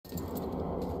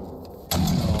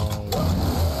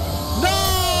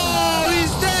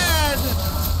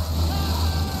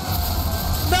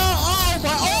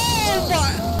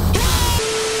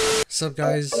What's up,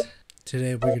 guys?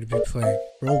 Today we're gonna be playing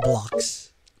Roblox.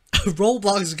 A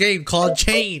Roblox game called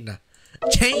Chain.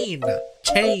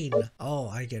 Oh,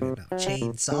 I get it now.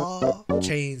 Chainsaw.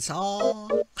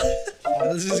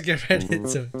 Let's just get right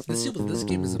into it. Let's see what this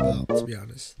game is about, to be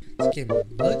honest. This game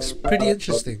looks pretty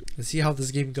interesting. Let's see how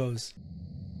this game goes.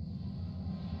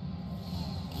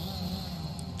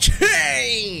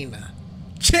 Chain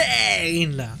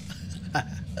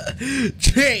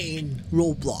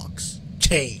Roblox.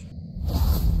 Chain.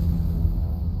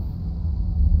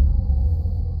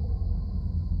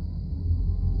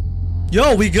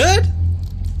 Yo, we good?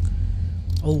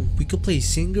 Oh, we could play we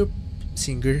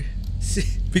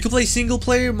could play single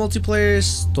player, multiplayer,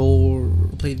 store.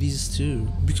 Play these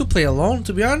two. We could play alone,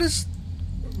 to be honest.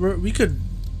 We could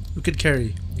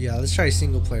carry. Yeah, let's try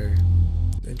single player.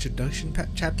 Introduction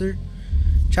chapter.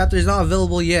 Chapter is not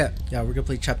available yet. Yeah, we're gonna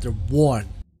play chapter 1.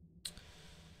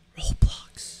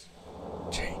 Roblox.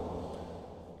 Chain.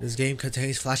 This game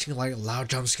contains flashing light, loud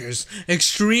jump scares,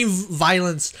 extreme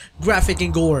violence, graphic,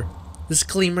 and gore.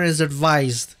 Disclaimer is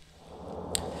advised.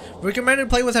 Recommended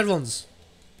play with headphones.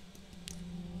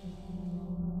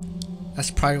 That's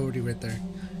priority right there.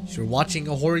 If you're watching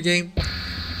a horror game,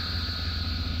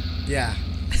 yeah.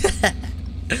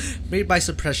 Made by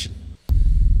suppression.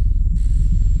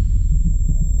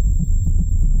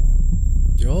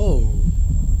 Yo.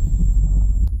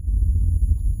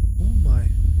 Oh my.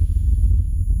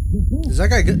 Is that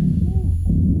guy good?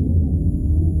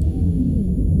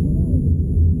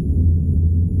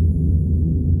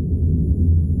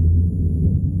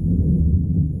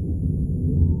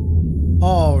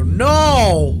 Oh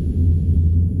no!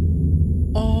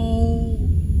 Oh,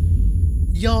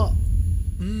 yeah,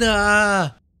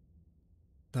 nah.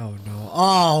 No.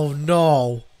 Oh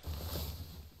no,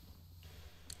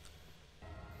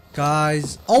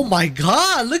 guys! Oh my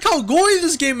God! Look how gory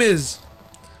this game is.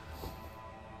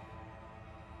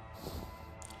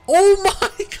 Oh my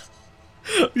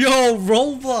God! Yo,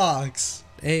 Roblox.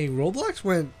 Hey, Roblox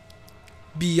went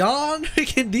beyond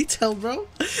freaking detail, bro,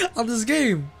 on this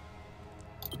game.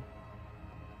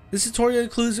 This tutorial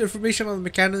includes information on the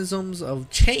mechanisms of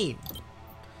chain.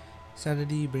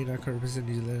 Sanity, brain dark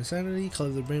represent sanity. Color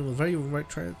of the brain will vary from right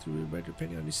try to right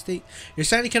depending on your state. Your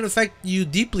sanity can affect you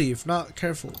deeply if not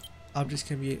careful. Objects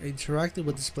can be interacted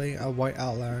with displaying a white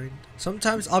outline.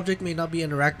 Sometimes object may not be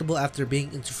interactable after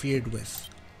being interfered with.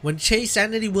 When chased,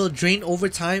 sanity will drain over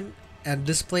time and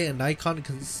display an icon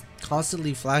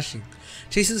constantly flashing.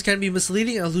 Chases can be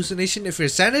misleading and hallucination if your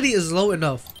sanity is low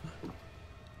enough.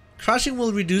 Crouching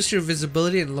will reduce your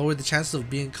visibility and lower the chances of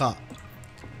being caught.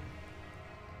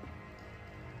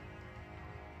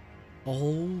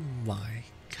 Oh my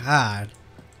God.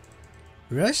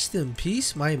 Rest in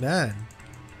peace, my man.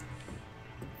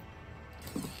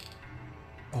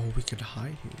 Oh, we could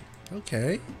hide here.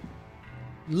 Okay.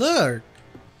 Look.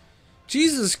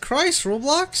 Jesus Christ,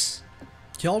 Roblox.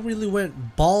 Y'all really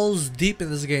went balls deep in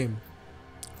this game.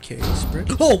 Okay,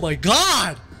 sprint. Oh my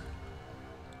God!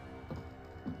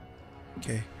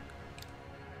 Okay.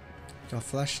 Got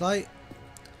flashlight.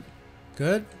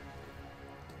 Good.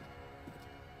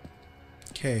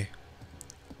 Okay.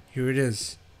 Here it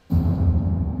is. Wait,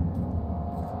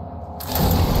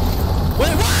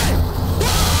 what?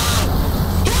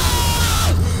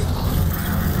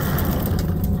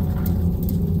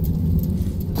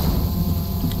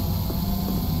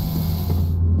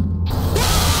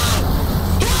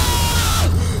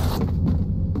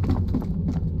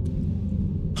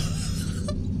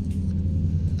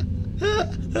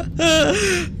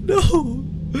 No.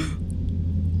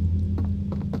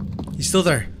 He's still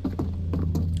there.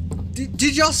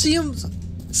 Did y'all see him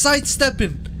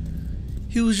sidestepping?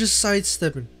 He was just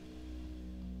sidestepping.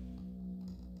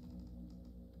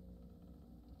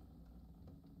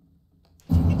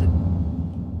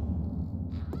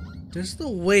 There's no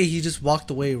way he just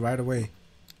walked away right away.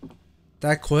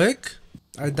 That quick?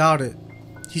 I doubt it.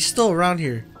 He's still around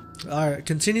here. Alright,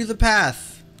 continue the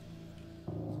path.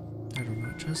 I do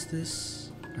not trust this.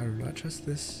 I do not trust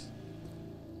this.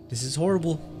 This is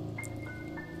horrible.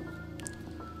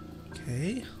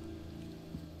 Okay.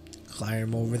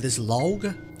 Climb over this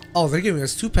log. Oh, they're giving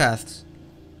us 2 paths.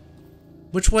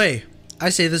 Which way? I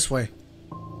say this way.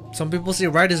 Some people say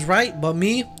right is right, but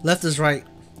me, left is right.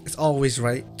 It's always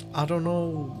right. I don't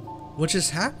know what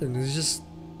just happened. It's just...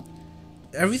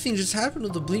 everything just happened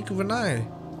with the blink of an eye.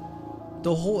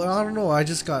 The whole... I don't know. I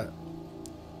just got...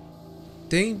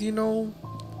 dinged, you know?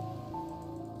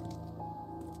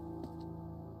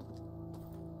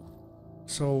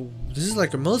 So, this is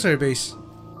like a military base.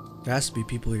 There has to be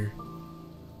people here.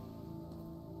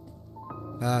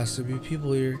 There has to be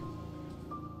people here.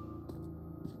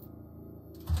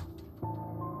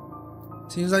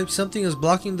 Seems like something is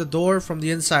blocking the door from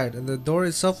the inside, and the door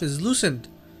itself is loosened.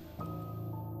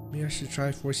 Maybe I should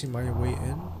try forcing my way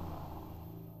in.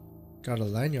 Got a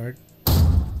lanyard.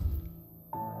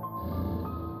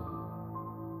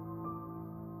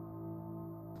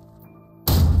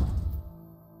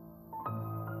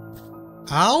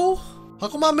 Ow? How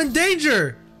come I'm in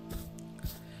danger?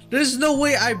 There's no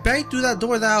way I banged through that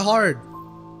door that hard.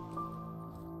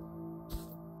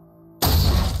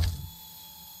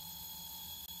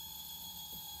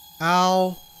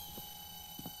 Ow.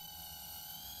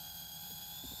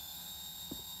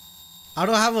 I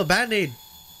don't have a band-aid.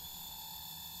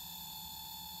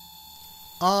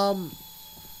 I'm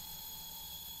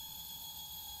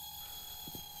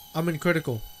in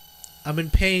critical. I'm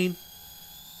in pain.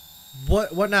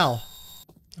 What now?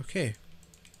 Okay.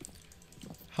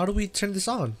 How do we turn this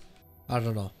on? I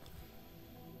don't know.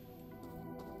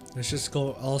 Let's just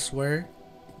go elsewhere.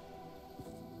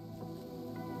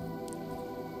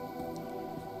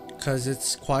 Cause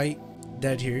it's quite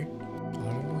dead here. I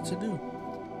don't know what to do.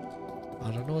 I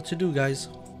don't know what to do, guys.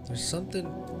 There's something.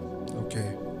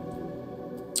 Okay.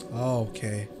 Oh,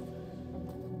 okay.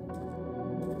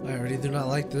 I already do not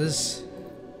like this.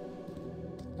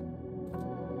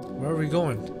 Where are we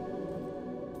going?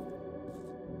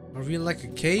 Are we in like a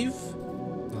cave?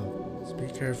 No. Let's be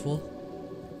careful.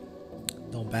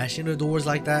 Don't bash into doors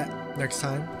like that next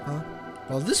time, huh?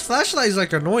 Well, this flashlight is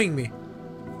like annoying me.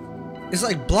 It's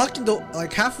like blocking the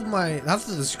half of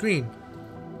the screen.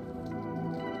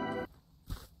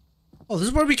 Oh, this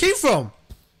is where we came from.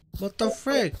 What the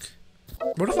frick?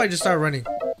 What if I just start running?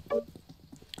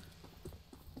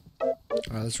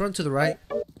 Alright, let's run to the right.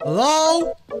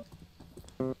 Hello?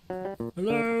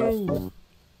 Hello?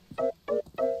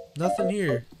 Nothing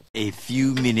here. A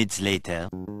few minutes later.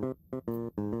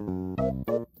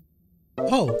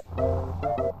 Oh.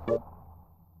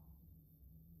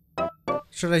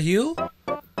 Should I heal?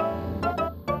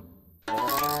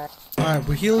 Alright,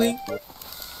 we're healing.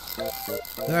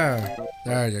 There.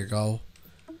 There you go.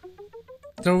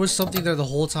 There was something there the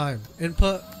whole time.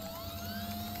 Input.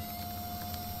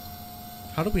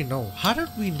 How do we know? How did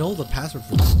we know the password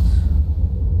for this?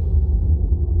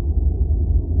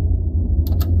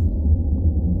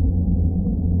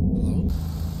 Hello?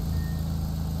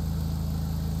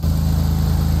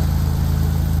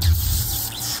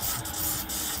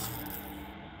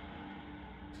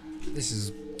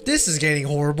 This is getting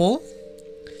horrible.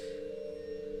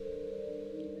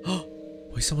 Oh,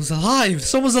 wait, someone's alive!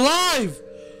 Someone's alive!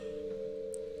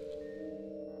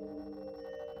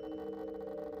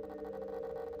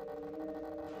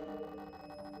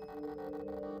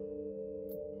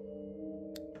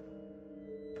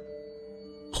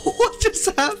 What just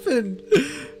happened?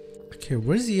 Okay,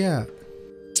 where's he at?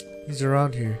 He's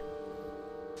around here.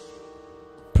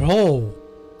 Bro.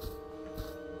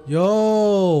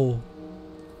 Yo.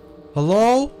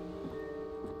 Hello?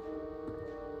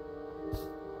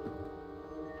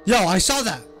 Yo, I saw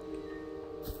that.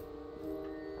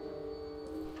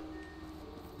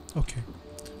 Okay.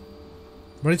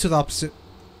 Running to the opposite.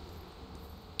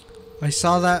 I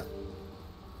saw that.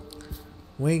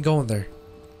 We ain't going there.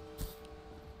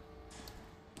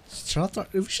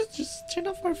 We should just turn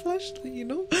off our flashlight, you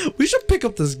know? We should pick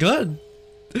up this gun.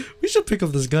 We should pick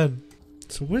up this gun.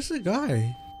 So where's the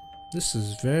guy? This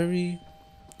is very,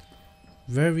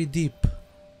 very deep.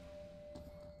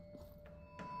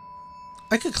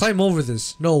 I could climb over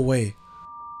this. No way.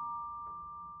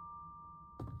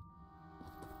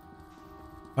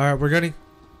 Alright, we're getting.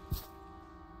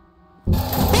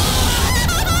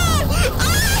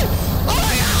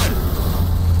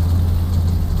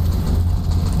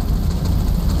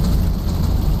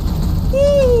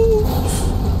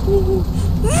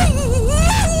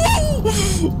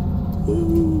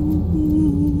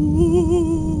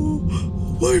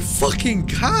 My fucking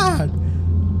god!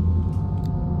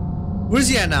 Where's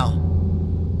he at now?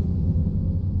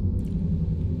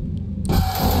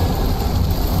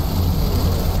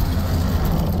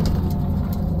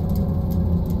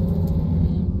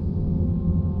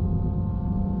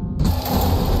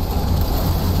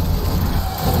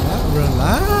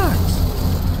 Relax.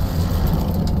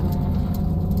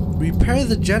 Repair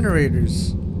the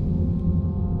generators.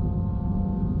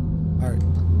 Alright,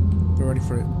 we're ready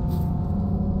for it.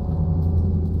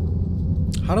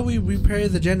 How do we repair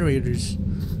the generators?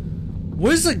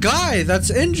 Where's the guy that's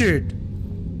injured?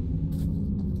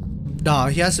 Nah,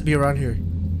 he has to be around here.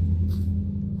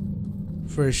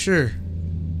 For sure.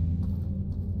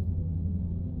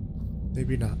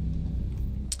 Maybe not.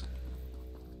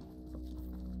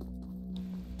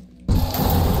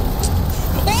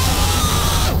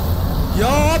 Oh! Yo,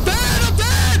 I'm dead! I'm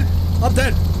dead! I'm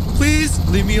dead. Please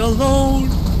leave me alone.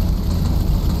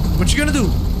 What you gonna do?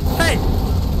 Hey,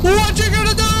 what you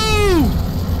gonna do?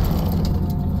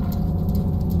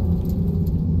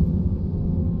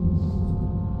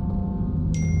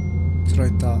 That's what I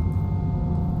thought.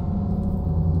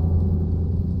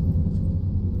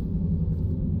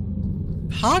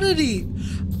 How did he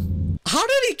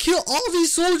kill all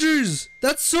these soldiers?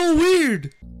 That's so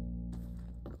weird.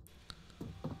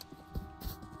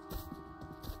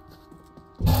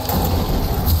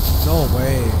 No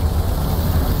way.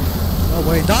 No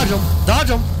way. Dodge him. Dodge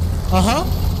him. Uh-huh.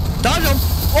 Dodge him.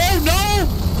 Oh no!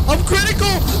 I'm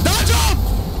critical! Dodge him!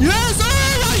 Yes, sir!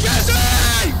 I can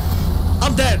see!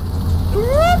 I'm dead.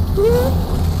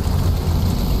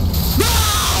 No!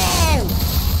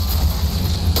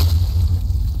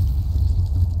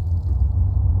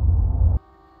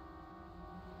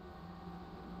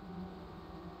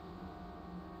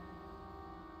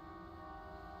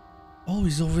 Oh,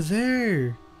 he's over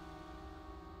there.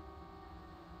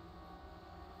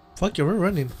 Fuck yeah, we're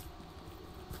running.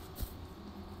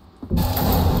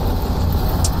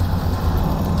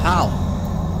 How?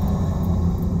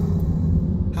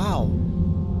 How?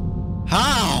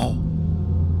 How?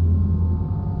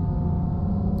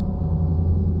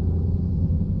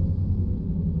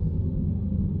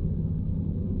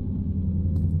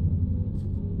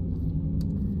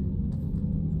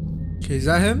 Okay, is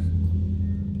that him?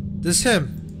 This is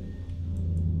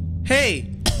him. Hey!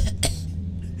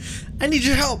 I need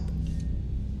your help!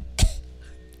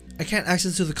 I can't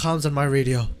access to the comms on my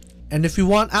radio. And if we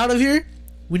want out of here,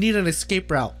 we need an escape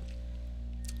route.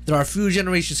 There are a few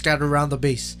generations scattered around the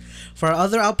base for our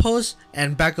other outposts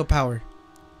and backup power.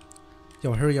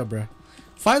 Yo, hurry up, bruh.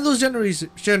 Find those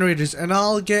generators and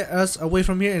I'll get us away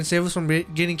from here and save us from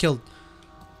getting killed.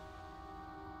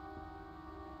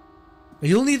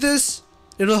 You'll need this.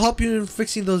 It'll help you in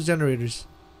fixing those generators.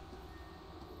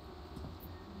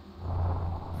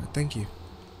 Thank you.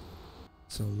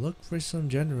 So look for some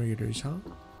generators, huh?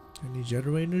 Any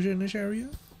generators in this area?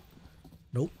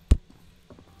 Nope.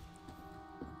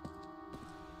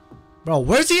 Bro,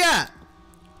 where's he at?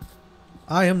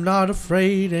 I am not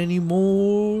afraid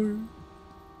anymore.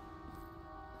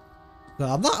 No,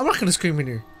 I'm not gonna scream in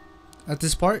here. At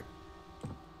this part.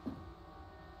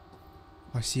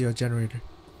 I see a generator.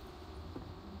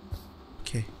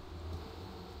 Okay.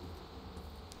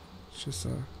 It's just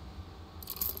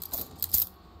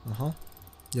uh-huh.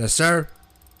 Yes, sir.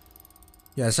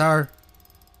 Yes, sir.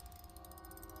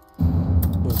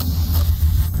 Boom.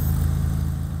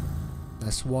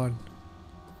 That's one.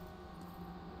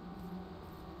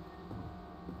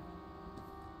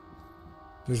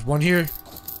 There's one here.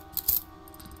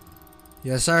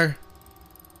 Yes, sir.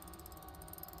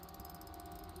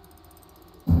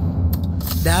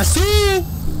 That's two.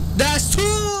 That's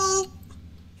two.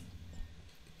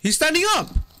 He's standing up.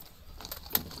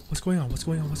 What's going on? What's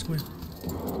going on? What's going on?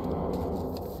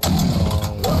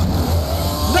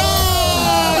 No!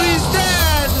 He's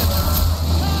dead!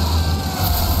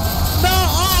 No!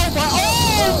 Oh my!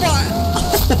 Oh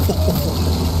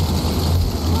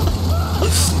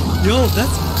my! Yo,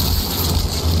 that's...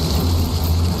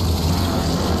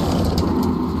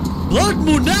 Blood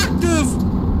moon active!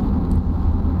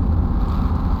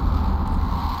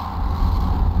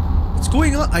 What's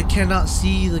going on? I cannot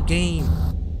see the game.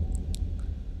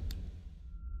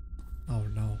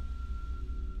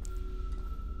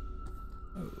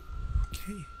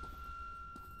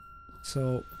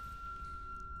 So,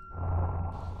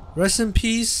 rest in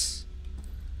peace.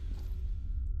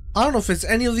 I don't know if it's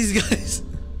any of these guys.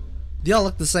 They all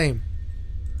look the same.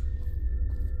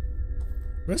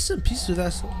 Rest in peace to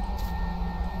that.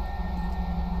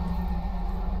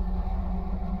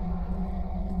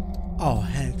 Oh,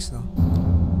 heck no.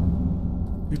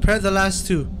 Repair the last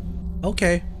two.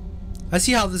 Okay. I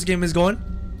see how this game is going.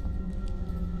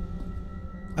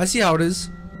 I see how it is.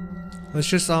 Let's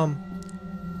just,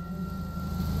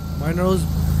 Miner's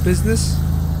business.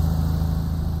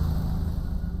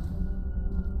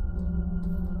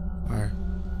 Alright.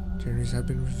 Journeys have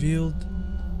been revealed.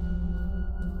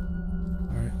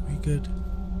 Alright, we good.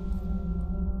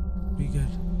 We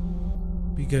good.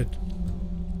 Be good.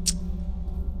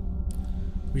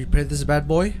 We repair this bad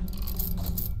boy.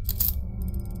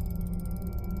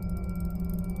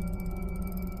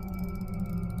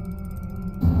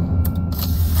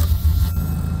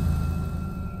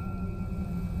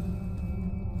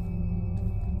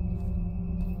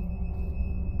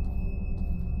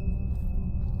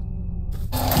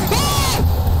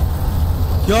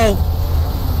 Yo!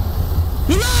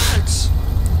 Relax!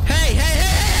 Hey, hey,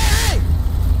 hey, hey, hey!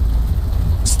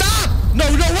 Stop! No,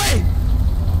 no, wait!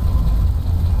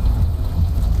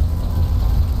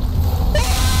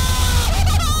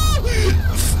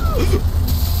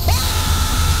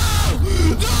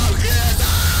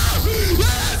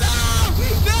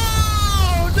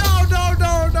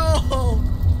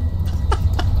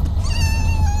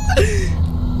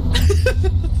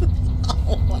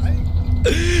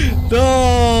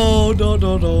 No, no,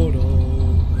 no, no,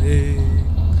 no. Hey.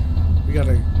 We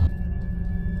gotta.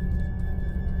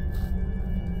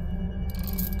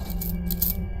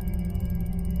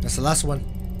 That's the last one.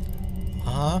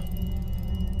 Uh-huh.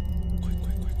 Quick.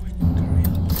 Hurry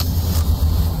up.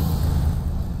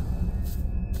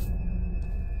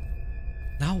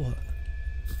 Now what?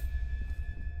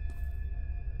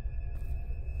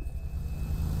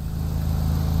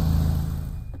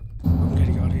 I'm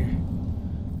getting out of here.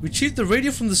 Retrieve the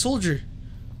radio from the soldier.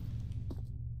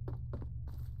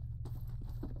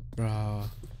 Bruh.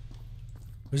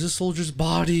 Where's the soldier's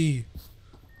body?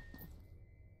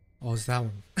 Oh, it's that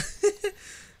one.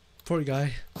 Poor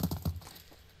guy.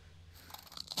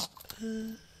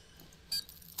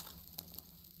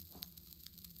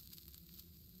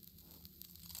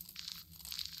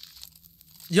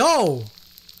 Yo!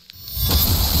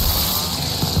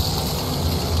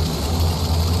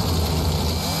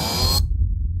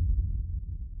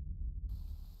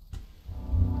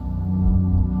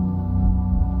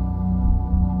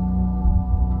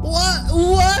 What?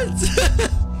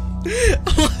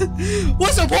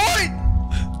 What's the point?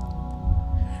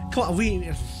 Come on,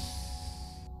 we.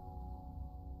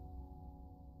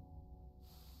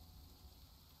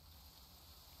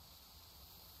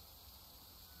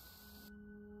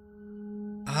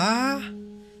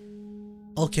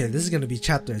 Okay, this is gonna be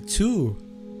chapter 2.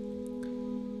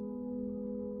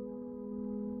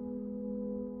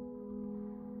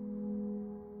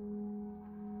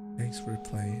 Thanks for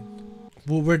playing.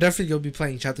 Well, we're definitely gonna be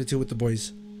playing chapter 2 with the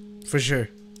boys, for sure.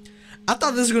 I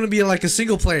thought this was gonna be like a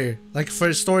single player, like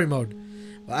for story mode.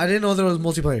 But I didn't know there was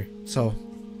multiplayer, so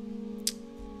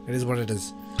it is what it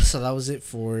is. So that was it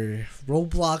for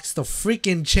Roblox the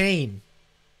freaking chain.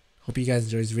 Hope you guys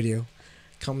enjoyed this video.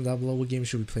 Comment down below what game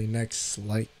should we play next.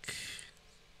 Like,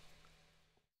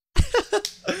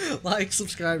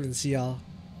 subscribe, and see y'all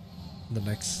in the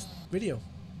next video.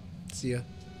 See ya.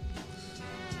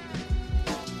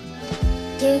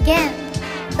 有限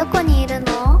どこにいる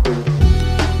の？